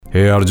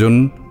हे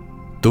अर्जुन,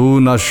 तू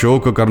न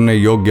शोक करने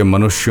योग्य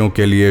मनुष्यों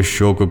के लिए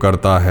शोक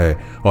करता है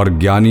और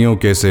ज्ञानियों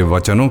के से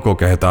वचनों को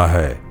कहता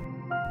है,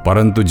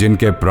 परंतु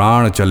जिनके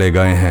प्राण चले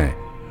गए हैं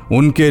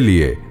उनके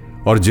लिए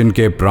और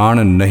जिनके प्राण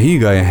नहीं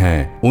गए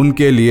हैं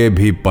उनके लिए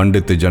भी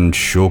पंडित जन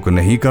शोक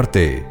नहीं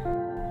करते।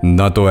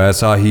 न तो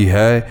ऐसा ही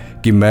है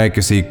कि मैं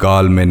किसी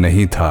काल में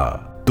नहीं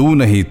था, तू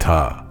नहीं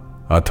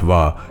था,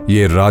 अथवा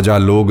ये राजा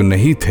लोग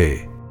नहीं थे,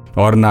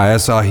 और न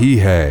ऐसा ही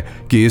है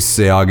कि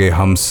इससे आगे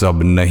हम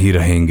सब नहीं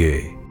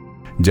रहेंगे।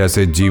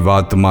 जैसे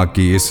जीवात्मा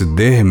की इस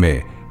देह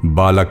में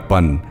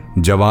बालकपन,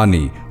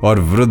 जवानी और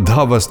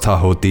वृद्धावस्था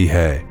होती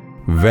है,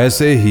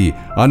 वैसे ही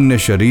अन्य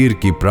शरीर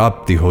की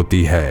प्राप्ति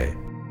होती है।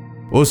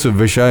 उस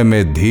विषय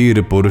में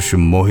धीर पुरुष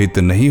मोहित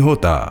नहीं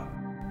होता।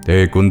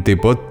 हे कुंती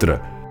पुत्र,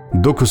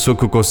 दुख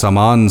सुख को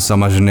समान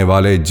समझने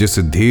वाले जिस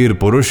धीर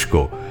पुरुष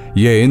को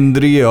ये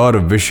इंद्रिय और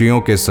विषयों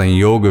के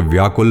संयोग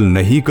व्याकुल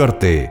नहीं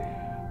करते,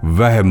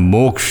 वह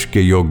मोक्ष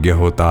के योग्य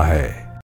होता है।